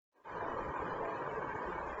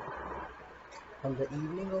On the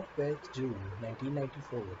evening of 12th June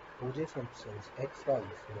 1994, O.J. Simpson's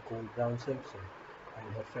ex-wife Nicole Brown Simpson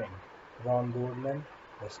and her friend Ron Goldman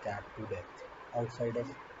were stabbed to death outside of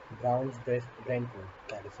Brown's Brentwood,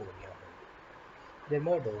 California home. Their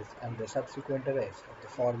murders and the subsequent arrest of the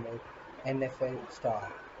former NFL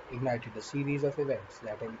star ignited a series of events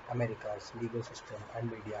that in America's legal system and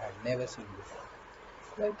media had never seen before.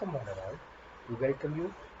 Welcome, one and all. We welcome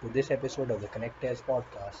you to this episode of the Connectere's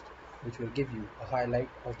podcast, which will give you a highlight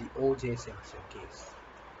of the O.J. Simpson case.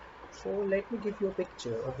 So, let me give you a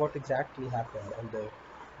picture of what exactly happened on the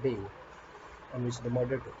day on which the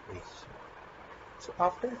murder took place. So,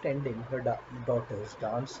 after attending her daughter's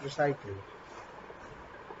dance recital,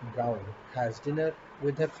 Brown has dinner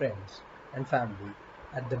with her friends and family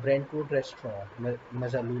at the Brentwood restaurant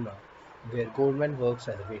Mezzaluna, where Goldman works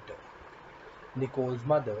as a waiter. Nicole's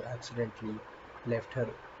mother accidentally left her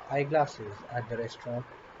eyeglasses at the restaurant,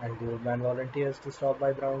 and Goldman volunteers to stop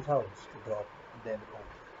by Brown's house to drop them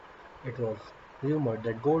off. It was rumored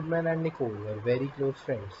that Goldman and Nicole were very close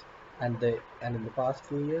friends, and in the past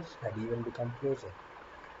few years had even become closer.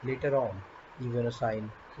 Later on, even a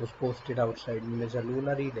sign was posted outside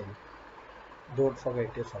Mezzaluna reading, "Don't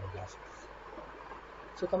forget your sunglasses."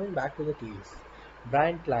 So coming back to the case,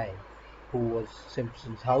 Brian Klein, who was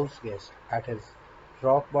Simpson's house guest at his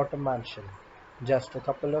rock bottom mansion just a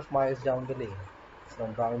couple of miles down the lane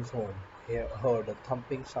from Brown's home, heard a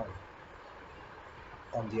thumping sound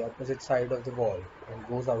on the opposite side of the wall and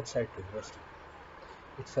goes outside to investigate.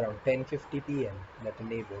 It's around 10:50 p.m. that a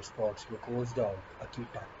neighbor spots Nicole's dog,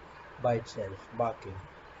 Akita, by itself, barking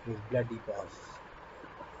with bloody paws.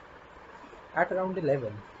 At around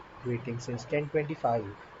 11, waiting since 10:25,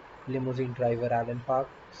 limousine driver Alan Park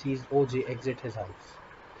sees O.J. exit his house.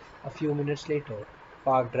 A few minutes later,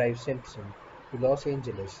 Park drives Simpson to Los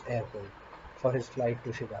Angeles Airport for his flight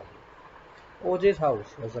to Chicago. O.J.'s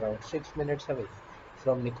house was around 6 minutes away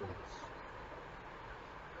from Nicole's.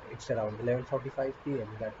 It's around 11:45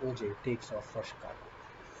 p.m. that O.J. takes off for Chicago.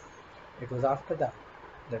 It was after that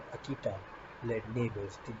Akita led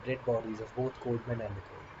neighbors to dead bodies of both Goldman and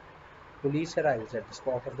Nicole. Police arrives at the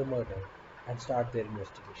spot of the murder and start their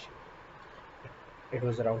investigation. It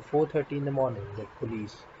was around 4:30 in the morning that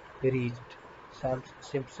police reached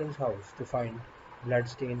Simpson's house to find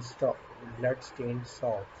blood-stained socks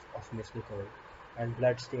of Miss Nicole and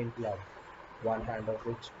blood-stained glove, one hand of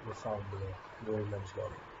which was found near Goldman's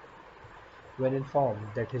body. When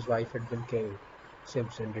informed that his wife had been killed,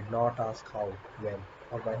 Simpson did not ask how, when,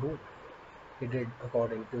 or by whom. He did,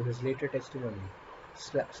 according to his later testimony,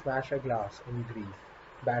 smash a glass in grief,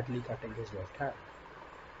 badly cutting his left hand.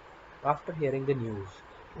 After hearing the news,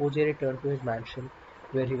 O.J. returned to his mansion,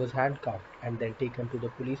 where he was handcuffed and then taken to the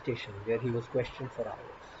police station, where he was questioned for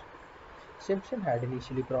hours. Simpson had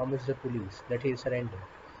initially promised the police that he'll surrender,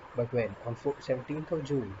 but when, on 17th of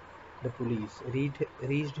June, the police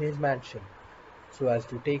reached his mansion so as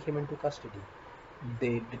to take him into custody,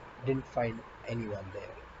 they didn't find anyone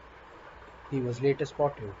there. He was later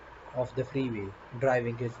spotted off the freeway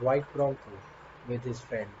driving his white Bronco with his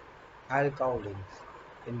friend Al Cowlings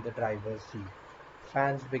in the driver's seat.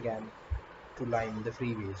 Fans began to line the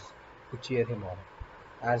freeways to cheer him on.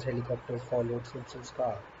 As helicopters followed Simpson's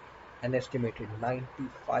car, an estimated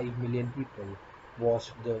 95 million people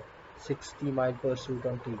watched the 60-mile pursuit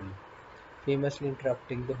on TV, famously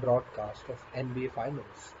interrupting the broadcast of NBA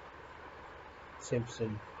Finals.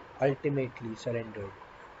 Simpson ultimately surrendered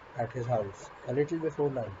at his house a little before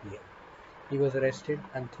 9 p.m. He was arrested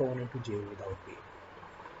and thrown into jail without bail.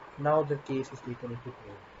 Now the case is taken into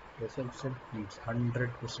court, where Simpson pleads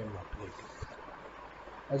 100% not guilty.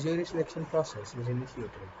 A jury selection process was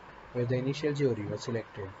initiated, where the initial jury was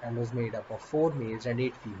selected and was made up of 4 males and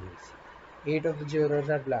 8 females. 8 of the jurors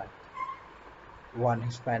are black, one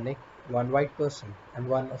Hispanic, one white person, and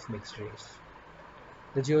one of mixed race.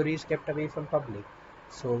 The jury is kept away from public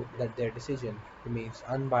so that their decision remains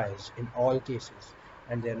unbiased in all cases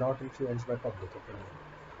and they are not influenced by public opinion.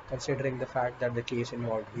 Considering the fact that the case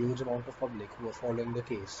involved huge amount of public who were following the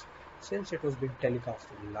case, since it was being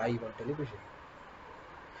telecasted live on television,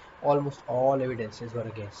 almost all evidences were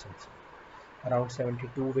against Simpson. Around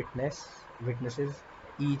 72 witnesses,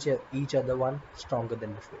 each other one stronger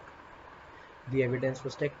than before. The evidence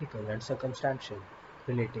was technical and circumstantial,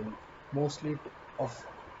 relating mostly of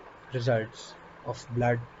results of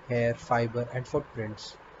blood, hair, fiber, and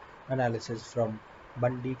footprints analysis from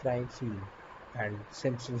Bundy crime scene and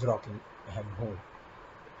Simpson's Rockingham home.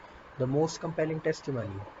 The most compelling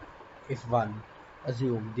testimony, if one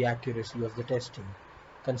assumed the accuracy of the testing,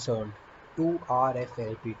 concerned two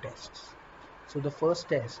RFLP tests. So the first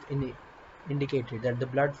test indicated that the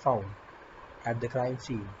blood found at the crime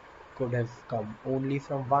scene could have come only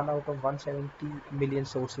from 1 out of 170 million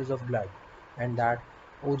sources of blood, and that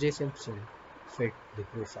O.J. Simpson fit the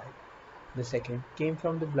profile. The second came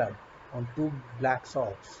from the blood on two black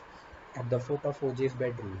socks at the foot of O.J.'s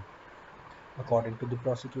bedroom. According to the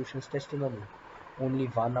prosecution's testimony, only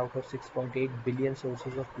 1 out of 6.8 billion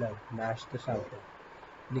sources of blood matched the sample.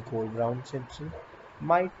 Nicole Brown Simpson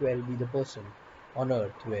might well be the person on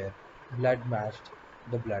earth where blood matched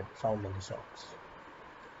the blood found on the socks.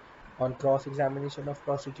 On cross-examination of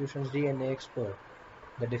prosecution's DNA expert,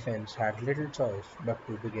 the defense had little choice but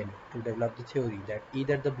to begin to develop the theory that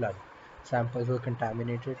either the blood samples were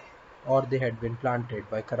contaminated or they had been planted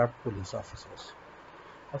by corrupt police officers.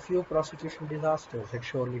 A few prosecution disasters had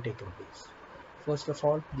surely taken place. First of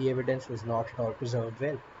all, the evidence was not at all preserved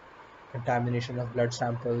well. Contamination of blood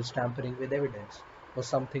samples, tampering with evidence, was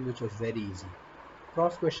something which was very easy.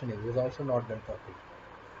 Cross-questioning was also not done properly.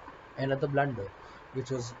 Another blunder, which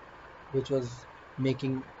was which was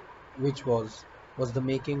making which was the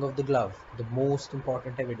making of the glove the most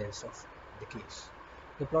important evidence of the case.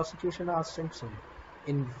 The prosecution asked Simpson,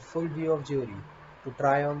 in full view of jury, to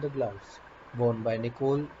try on the gloves worn by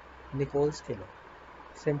Nicole's killer.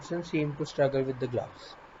 Simpson seemed to struggle with the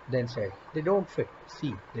gloves, then said, "They don't fit.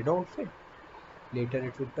 See, they don't fit." Later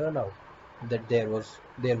it would turn out that there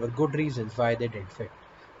were good reasons why they didn't fit.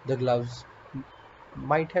 The gloves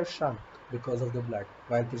might have shrunk because of the blood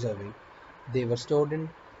while preserving. They were stored in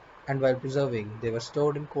while preserving, they were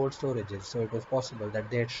stored in cold storages, so it was possible that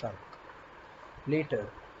they had shrunk. Later,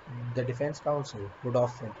 the defense counsel would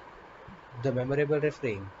offer the memorable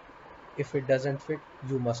refrain, "If it doesn't fit,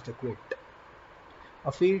 you must acquit."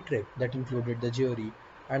 A field trip that included the jury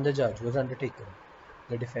and the judge was undertaken.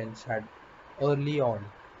 The defense had early on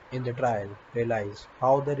in the trial realized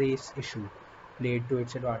how the race issue played to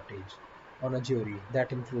its advantage on a jury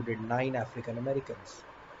that included 9 African Americans.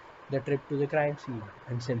 The trip to the crime scene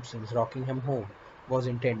and Simpson's Rockingham home was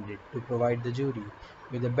intended to provide the jury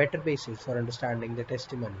with a better basis for understanding the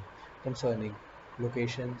testimony concerning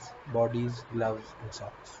locations, bodies, gloves, and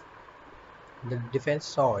socks. The defense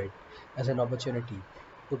saw it as an opportunity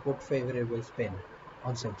to put favorable spin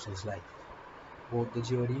on Simpson's life. Both the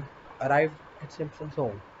jury arrived at Simpson's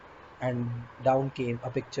home, and down came a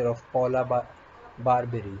picture of Paula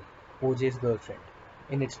Barberi, O.J.'s girlfriend.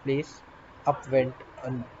 In its place, up went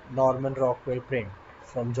a Norman Rockwell print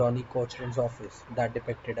from Johnny Cochran's office that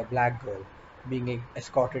depicted a black girl being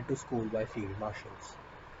escorted to school by field marshals.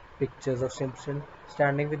 Pictures of Simpson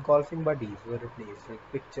standing with golfing buddies were replaced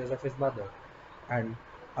with pictures of his mother and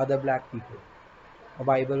other black people. A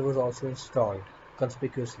Bible was also installed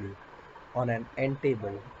conspicuously on an end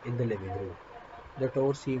table in the living room. The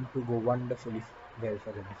tour seemed to go wonderfully well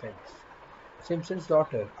for the defense. Simpson's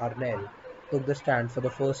daughter, Arnell, took the stand for the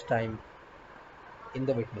first time in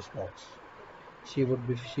the witness box. She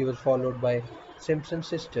was followed by Simpson's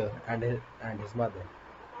sister and his mother.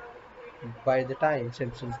 By the time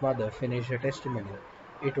Simpson's mother finished her testimony,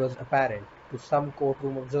 it was apparent to some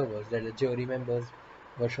courtroom observers that the jury members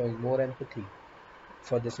were showing more empathy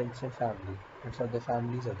for the Simpson family and for the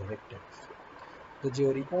families of the victims. The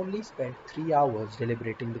jury only spent 3 hours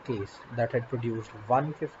deliberating the case that had produced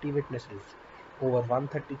 150 witnesses over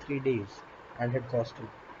 133 days and had costed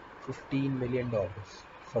 $15 million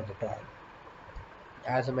for the trial.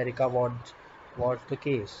 As America watched the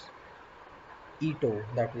case, Ito,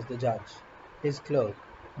 that is the judge, his clerk,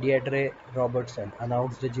 Deirdre Robertson,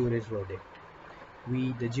 announced the jury's verdict.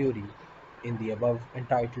 We, the jury, in the above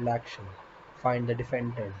entitled action, find the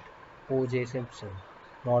defendant, O.J. Simpson,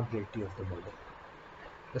 not guilty of the murder.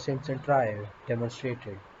 The Simpson trial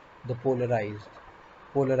demonstrated the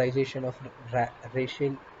polarization of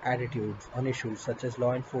racial attitudes on issues such as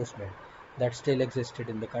law enforcement that still existed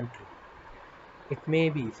in the country. It may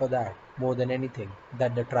be for that, more than anything,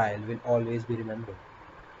 that the trial will always be remembered.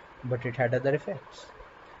 But it had other effects.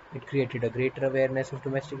 It created a greater awareness of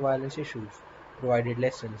domestic violence issues, provided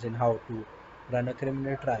lessons in how to run a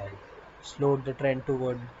criminal trial, slowed the trend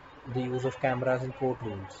toward the use of cameras in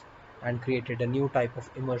courtrooms, and created a new type of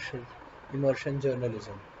immersion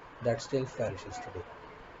journalism that still flourishes today.